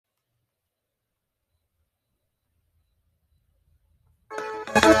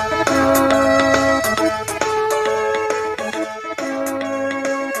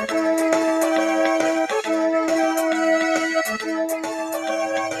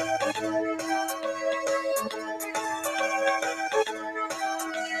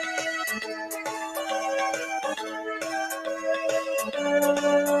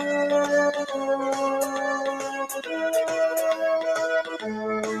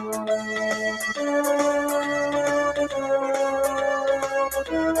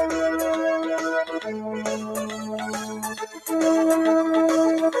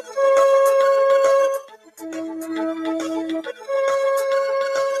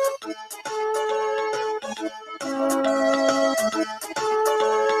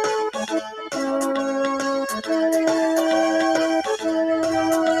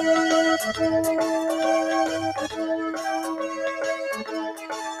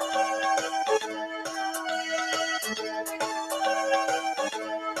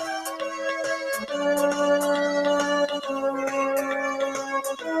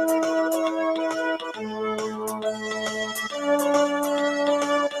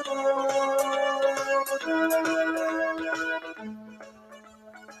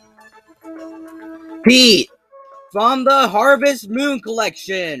Pete from the Harvest Moon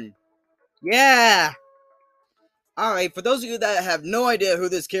collection. Yeah. Alright, for those of you that have no idea who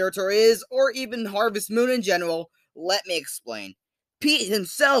this character is, or even Harvest Moon in general, let me explain. Pete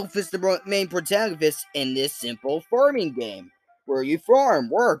himself is the main protagonist in this simple farming game, where you farm,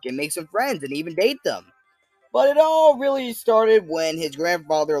 work, and make some friends, and even date them. But it all really started when his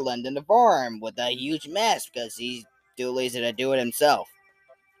grandfather lent him the farm with a huge mess because he's too lazy to do it himself.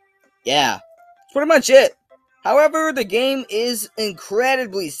 Yeah, that's pretty much it. However, the game is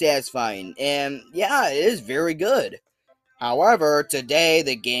incredibly satisfying, and yeah, it is very good. However, today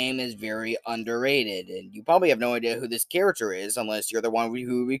the game is very underrated, and you probably have no idea who this character is unless you're the one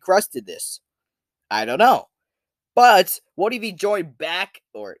who requested this. I don't know. But, what if he joined back,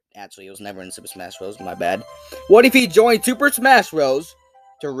 or actually, he was never in Super Smash Bros., my bad. What if he joined Super Smash Bros.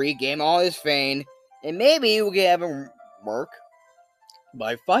 To regain all his fame, and maybe we could have him work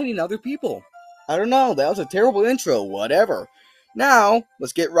by fighting other people? I don't know, that was a terrible intro, whatever. Now,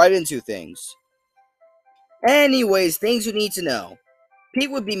 let's get right into things. Anyways, things you need to know.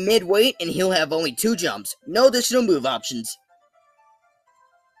 Pete would be mid-weight and he'll have only 2 jumps, no additional move options.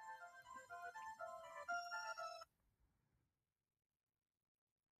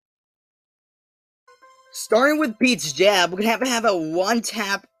 Starting with Pete's jab, we're going to have a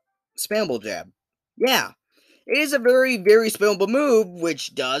one-tap spammable jab. Yeah, it is a very, very spammable move,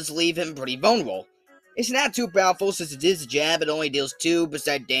 which does leave him pretty vulnerable. It's not too powerful since it is a jab, it only deals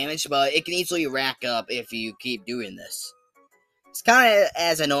 2% damage, but it can easily rack up if you keep doing this. It's kind of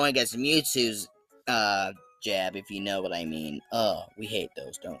as annoying as Mewtwo's jab, if you know what I mean. We hate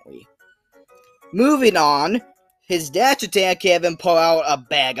those, don't we? Moving on, his dash attack can have him pull out a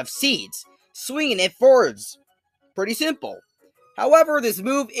bag of seeds, swinging it forwards. Pretty simple. However, this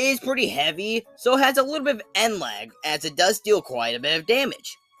move is pretty heavy, so it has a little bit of end lag, as it does deal quite a bit of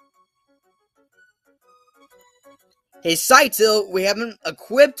damage. His side tilt, we have him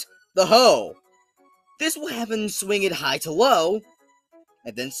equipped the hoe. This will have him swing it high to low,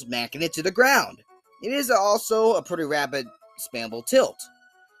 and then smacking it to the ground. It is also a pretty rapid spammable tilt.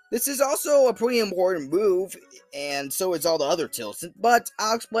 This is also a pretty important move, and so is all the other tilts, but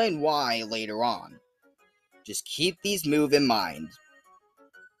I'll explain why later on. Just keep these moves in mind.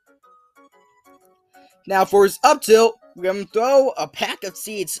 Now for his up tilt, we're going to throw a pack of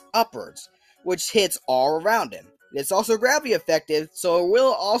seeds upwards, which hits all around him. It's also gravity effective, so it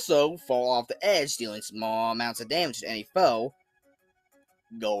will also fall off the edge, dealing small amounts of damage to any foe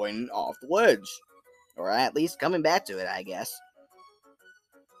going off the ledge. Or at least coming back to it, I guess.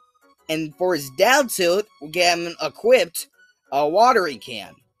 And for his down tilt, we'll get him equipped a watering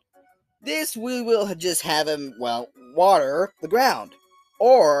can. This we will just have him, well, water the ground.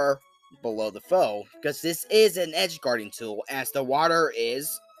 Or below the foe, because this is an edge guarding tool, as the water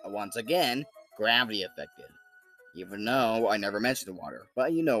is, once again, gravity affected. Even though I never mentioned the water,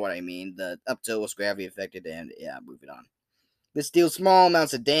 but you know what I mean. The up tilt was gravity affected, and yeah, moving on. This deals small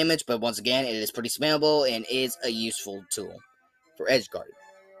amounts of damage, but once again, it is pretty spammable and is a useful tool for edge guarding.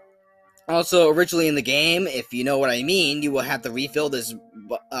 Also, originally in the game, if you know what I mean, you will have to refill this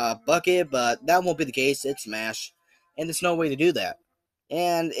bucket, but that won't be the case. It's Smash, and there's no way to do that.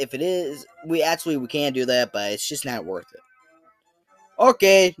 And if it is, we can do that, but it's just not worth it.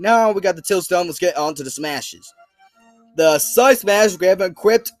 Okay, now we got the tilts done. Let's get on to the smashes. The side smash, we have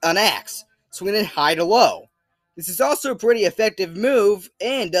equipped an axe, swinging high to low. This is also a pretty effective move,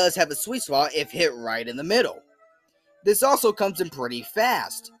 and does have a sweet spot if hit right in the middle. This also comes in pretty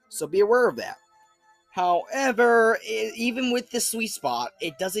fast, so be aware of that. However, even with this sweet spot,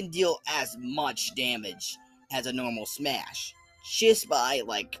 it doesn't deal as much damage as a normal smash. Just by,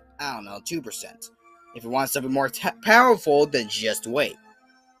 2%. If you want something more powerful, then just wait.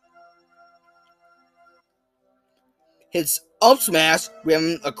 His up smash, we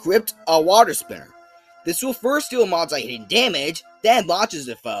have equipped a water spinner. This will first deal mods by hitting damage, then launches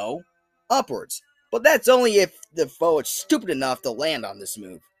the foe upwards. But that's only if the foe is stupid enough to land on this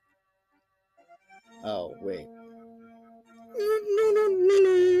move. Oh, wait.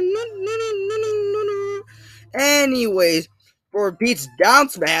 Anyways, for Pete's down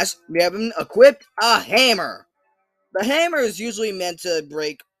smash, we have him equipped a hammer. The hammer is usually meant to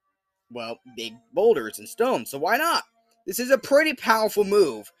break, well, big boulders and stones, so why not? This is a pretty powerful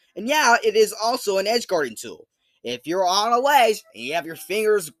move, and yeah, it is also an edge guarding tool. If you're on a ledge and you have your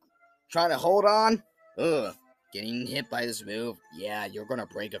fingers trying to hold on, getting hit by this move, yeah, you're gonna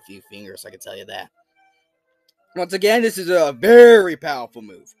break a few fingers, I can tell you that. Once again, this is a very powerful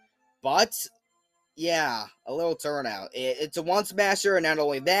move, but yeah, a little turnout. It's a one smasher, and not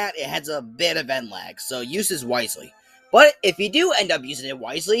only that, it has a bit of end lag, so use this wisely. But if you do end up using it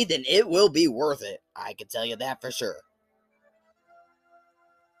wisely, then it will be worth it. I can tell you that for sure.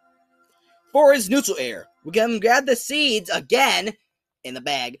 For his neutral air, we can grab the seeds again in the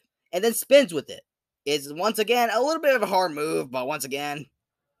bag, and then spins with it. It's once again a little bit of a hard move, but once again,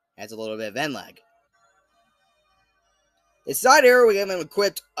 has a little bit of end lag. His side air, we have him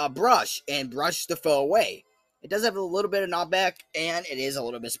equipped a brush and brush the foe away. It does have a little bit of knockback, and it is a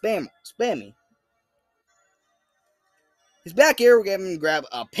little bit spammy. His back air, we have him grab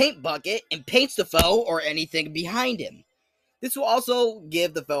a paint bucket and paints the foe or anything behind him. This will also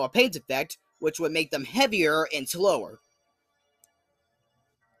give the foe a paint effect, which would make them heavier and slower.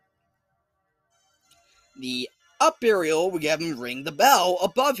 The up aerial, we have him ring the bell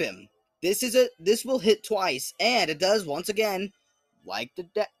above him. This will hit twice, and it does once again, like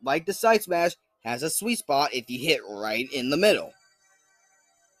the side smash, has a sweet spot if you hit right in the middle.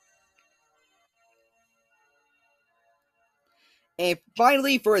 And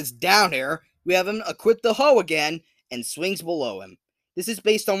finally, for his down air, we have him equip the hoe again and swings below him. This is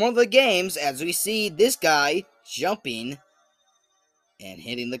based on one of the games, as we see this guy jumping and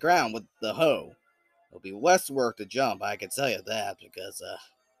hitting the ground with the hoe. It'll be less work to jump, I can tell you that, because,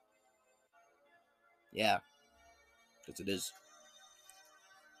 yeah, because it is.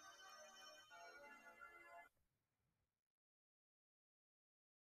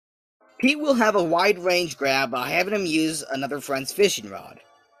 Pete will have a wide range grab by having him use another friend's fishing rod.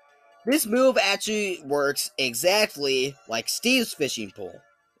 This move actually works exactly like Steve's fishing pole,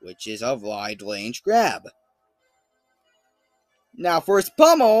 which is a wide range grab. Now for his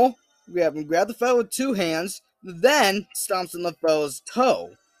pummel, we have him grab the foe with two hands, then stomps on the foe's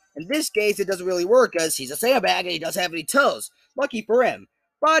toe. In this case, it doesn't really work because he's a sandbag and he doesn't have any toes. Lucky for him.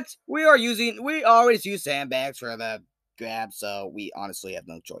 But we always use sandbags for the grab, so we honestly have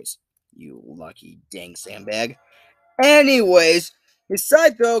no choice. You lucky dang sandbag. Anyways, his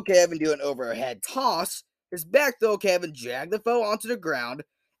side throw Kevin do an overhead toss. His back throw Kevin drag the foe onto the ground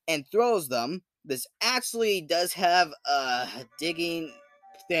and throws them. This actually does have a digging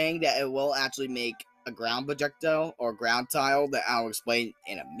thing that it will actually make a ground projectile or ground tile that I'll explain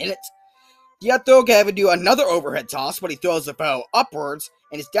in a minute. The up throw Kevin do another overhead toss, but he throws the foe upwards,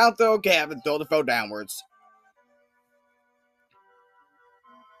 and his down throw Kevin throw the foe downwards.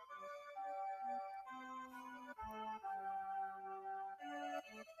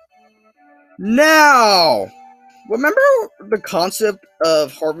 Now, remember the concept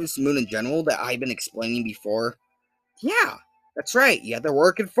of Harvest Moon in general that I've been explaining before? Yeah, that's right. You have to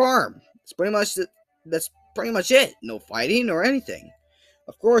work and farm. That's pretty much it. No fighting or anything.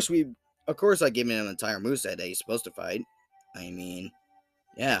 Of course, I gave him an entire moveset that he's supposed to fight. I mean,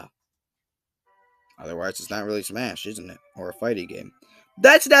 yeah. Otherwise, it's not really Smash, isn't it? Or a fighting game.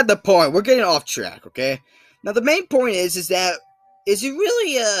 That's not the point. We're getting off track, okay? Now, the main point is that is it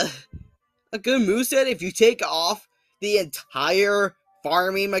really a good moveset if you take off the entire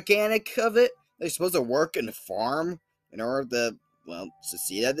farming mechanic of it? They're supposed to work and farm in order to, well,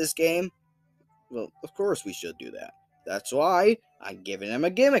 succeed at this game? Well, of course we should do that. That's why I'm giving them a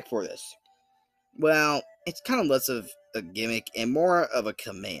gimmick for this. Well, it's kind of less of a gimmick and more of a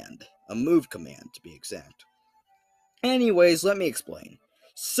command. A move command, to be exact. Anyways, let me explain.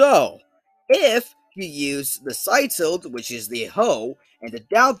 So, if you use the side tilt, which is the hoe, and the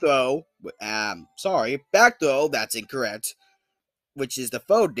down throw, back throw, that's incorrect, which is the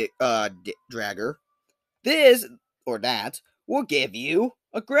foe dragger, this, or that, will give you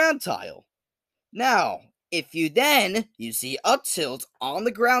a ground tile. Now, if you then use the up tilt on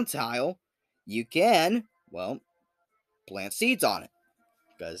the ground tile, you can, well, plant seeds on it.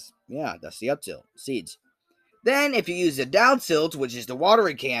 Because, yeah, that's the up tilt, seeds. Then, if you use the down tilt, which is the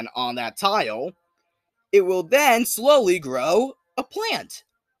watering can on that tile, it will then slowly grow a plant.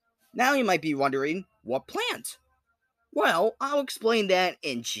 Now you might be wondering, what plant? Well, I'll explain that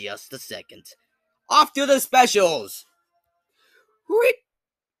in just a second. Off to the specials! Whee!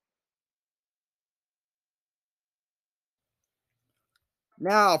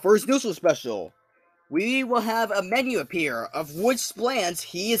 Now, for his neutral special, we will have a menu appear of which plants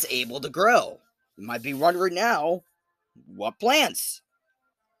he is able to grow. You might be wondering now, what plants?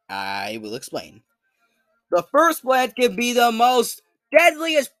 I will explain. The first plant can be the most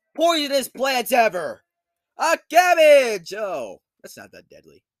deadliest, poisonous plants ever. A cabbage! Oh, that's not that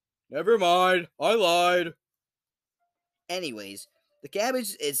deadly. Never mind, I lied. Anyways, the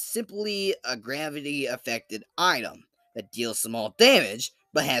cabbage is simply a gravity affected item that deals small damage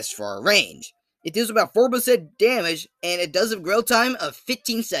but has far range. It deals about 4% damage and it does a grow time of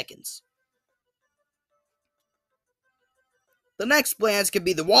 15 seconds. The next plants could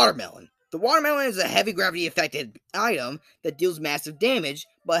be the watermelon. The watermelon is a heavy gravity affected item that deals massive damage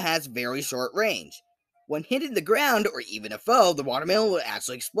but has very short range. When hitting the ground or even a foe, the watermelon will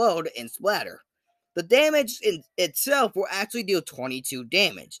actually explode and splatter. The damage in itself will actually deal 22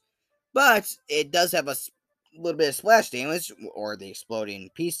 damage, but it does have a little bit of splash damage, or the exploding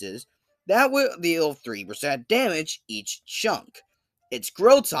pieces, that will deal 3% damage each chunk. Its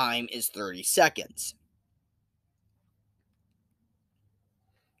grow time is 30 seconds.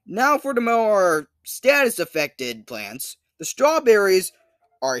 Now for the more status affected plants, the strawberries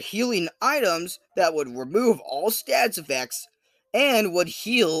are healing items that would remove all status effects and would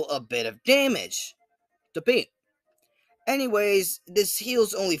heal a bit of damage to paint. Anyways, this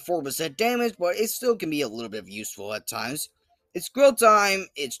heals only 4% damage, but it still can be a little bit useful at times. Its grow time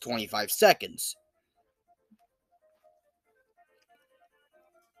is 25 seconds.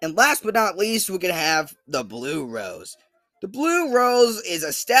 And last but not least, we can have the Blue Rose. The Blue Rose is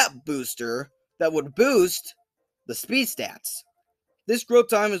a stat booster that would boost the speed stats. This growth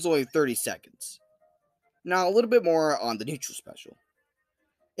time is only 30 seconds. Now, a little bit more on the neutral special.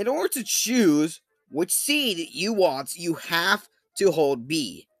 In order to choose which seed you want, you have to hold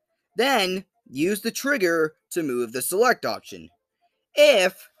B. Then, use the trigger to move the select option.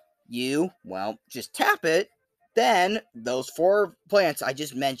 If you, just tap it, then those 4 plants I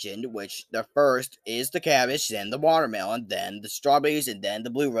just mentioned, which the first is the cabbage, then the watermelon, then the strawberries, and then the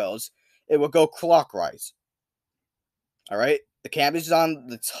blue rose, it will go clockwise. Alright? The cabbage is on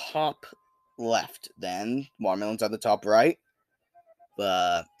the top left, then watermelon's on the top right,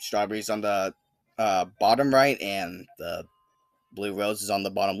 the strawberries on the bottom right, and the blue rose is on the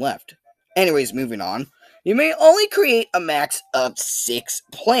bottom left. Anyways, moving on. You may only create a max of 6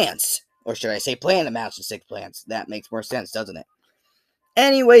 plants. Or should I say plant a max of 6 plants? That makes more sense, doesn't it?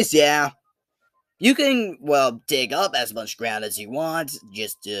 Anyways, yeah. You can, dig up as much ground as you want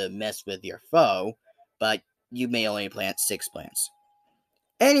just to mess with your foe, but you may only plant 6 plants.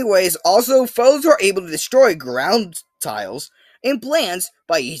 Anyways, also, foes are able to destroy ground tiles and plants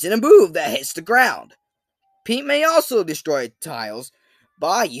by using a move that hits the ground. Pete may also destroy tiles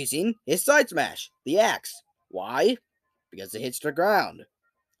by using his side smash, the axe. Why? Because it hits the ground.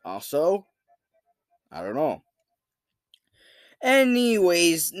 Also, I don't know.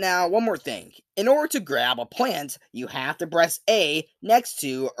 Anyways, now one more thing. In order to grab a plant, you have to press A next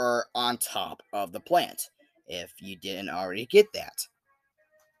to or on top of the plant, if you didn't already get that.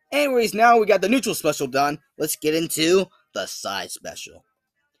 Anyways, now we got the neutral special done. Let's get into the side special.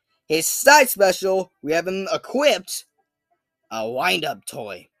 His side special, we have him equipped a wind-up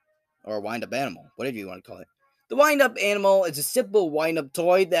toy, or wind-up animal, whatever you want to call it. The wind-up animal is a simple wind-up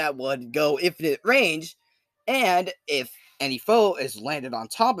toy that would go infinite range, and if any foe is landed on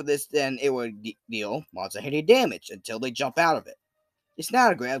top of this, then it would deal lots of heavy damage until they jump out of it. It's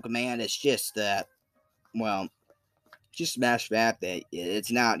not a grab command, it's just that, just smash that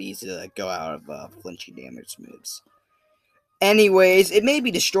it's not easy to go out of flinching damage moves. Anyways, it may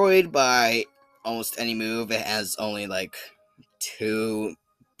be destroyed by almost any move. It has only 2%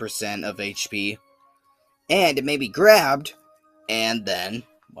 of HP. And it may be grabbed, and then,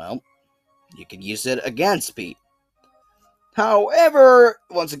 you can use it against Pete. However,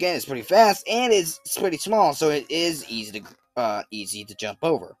 once again, it's pretty fast, and it's pretty small, so it is easy to jump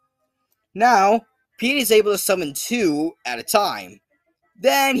over. Now, Pete is able to summon 2 at a time.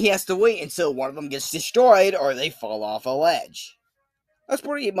 Then he has to wait until one of them gets destroyed, or they fall off a ledge. That's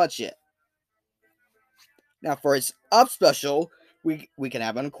pretty much it. Now, for his up special, we can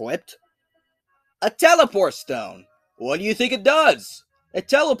have him equipped a teleport stone. What do you think it does? It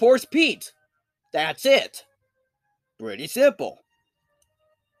teleports Pete. That's it. Pretty simple.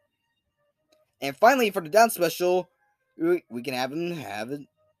 And finally, for the down special, we can have him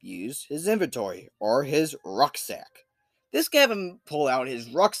use his inventory or his rucksack. This can have him pull out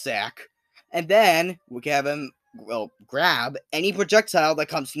his rucksack, and then we can have him grab any projectile that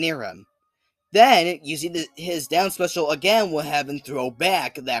comes near him. Then, using his down special again will have him throw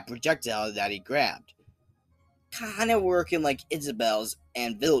back that projectile that he grabbed. Kinda working like Isabel's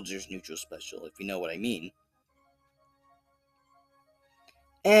and Villager's neutral special, if you know what I mean.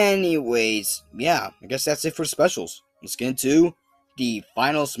 Anyways, yeah, I guess that's it for specials. Let's get into the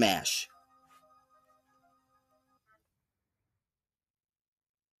final smash.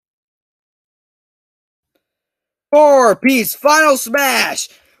 4-piece final smash!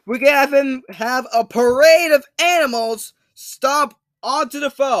 We can have him have a parade of animals stomp onto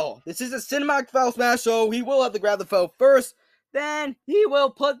the foe. This is a cinematic final smash, so he will have to grab the foe first. Then he will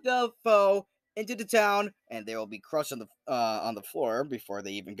put the foe into the town, and they will be crushed on the floor before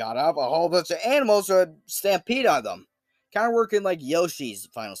they even got up. A whole bunch of animals would stampede on them, kind of working like Yoshi's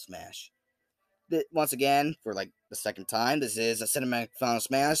final smash. Once again, for like the second time, this is a cinematic final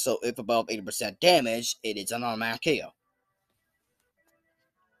smash, so if above 80% damage, it is an automatic KO.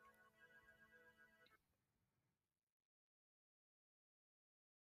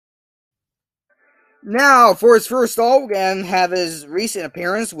 Now, for his first all, we're going to have his recent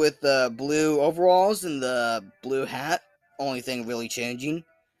appearance with the blue overalls and the blue hat. Only thing really changing.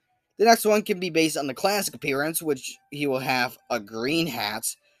 The next one can be based on the classic appearance, which he will have a green hat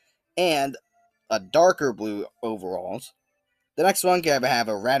and a darker blue overalls. The next one can have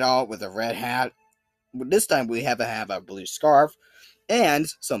a red alt with a red hat. This time we have to have a blue scarf and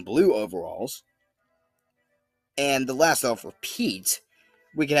some blue overalls. And the last all for Pete,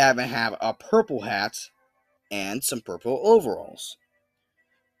 we can have a purple hat and some purple overalls.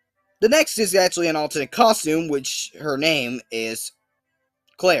 The next is actually an alternate costume, which her name is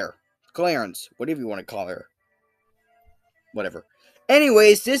Claire. Clarence, whatever you want to call her. Whatever.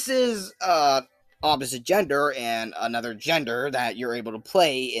 Anyways, this is opposite gender and another gender that you're able to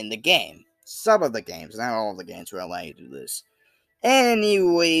play in the game. Some of the games, not all of the games will allow you to do this.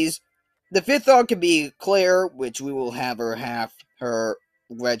 Anyways, the fifth dog can be Claire, which we will have her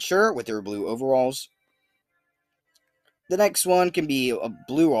red shirt with her blue overalls. The next one can be a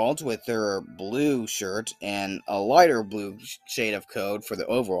blue alt with her blue shirt and a lighter blue shade of code for the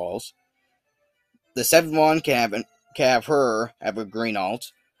overalls. The seventh one can have her have a green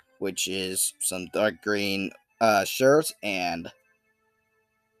alt, which is some dark green shirt and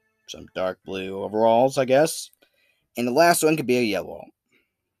some dark blue overalls, I guess. And the last one could be a yellow alt.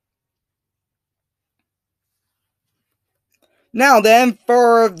 Now then,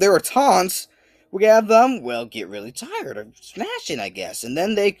 for their taunts, we have them, well, get really tired of smashing, I guess, and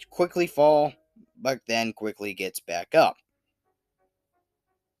then they quickly fall, but then quickly gets back up.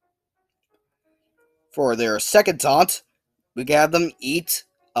 For their second taunt, we can have them eat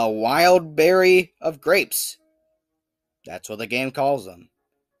a wild berry of grapes. That's what the game calls them.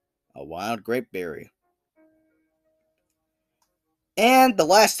 A wild grape berry. And the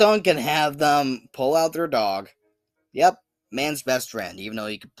last taunt can have them pull out their dog. Yep, man's best friend, even though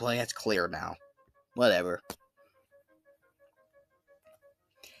you can play as Clear now. Whatever.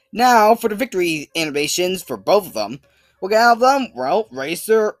 Now, for the victory animations for both of them, we're gonna have them, well, raise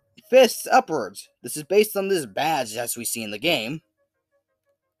their fists upwards. This is based on this badge as we see in the game.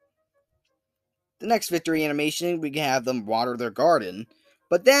 The next victory animation, we can have them water their garden,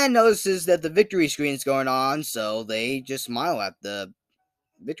 but then notices that the victory screen is going on, so they just smile at the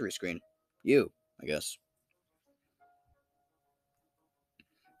victory screen. You, I guess.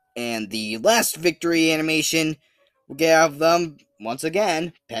 And the last victory animation, we can have them, once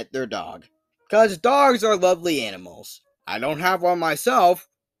again, pet their dog. Because dogs are lovely animals. I don't have one myself,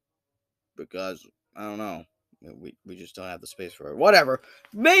 because, I don't know. We just don't have the space for it. Whatever.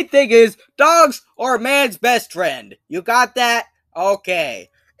 Main thing is, dogs are man's best friend. You got that? Okay.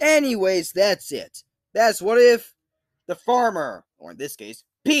 Anyways, that's it. That's what if the farmer, or in this case,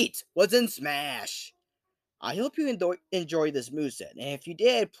 Pete, was in Smash. I hope you enjoyed this moveset, and if you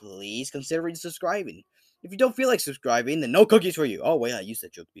did, please consider subscribing. If you don't feel like subscribing, then no cookies for you. Oh, wait, I used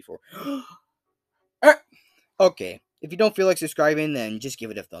that joke before. Okay, if you don't feel like subscribing, then just give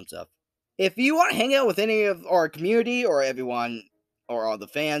it a thumbs up. If you want to hang out with any of our community or everyone or all the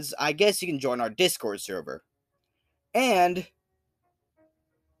fans, I guess you can join our Discord server. And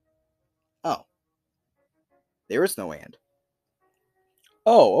oh, there is no and.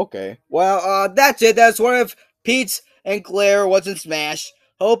 Oh, okay. Well, that's it. That's one of Pete's and Claire What's in Smash.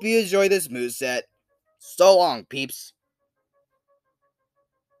 Hope you enjoy this moveset. So long, peeps.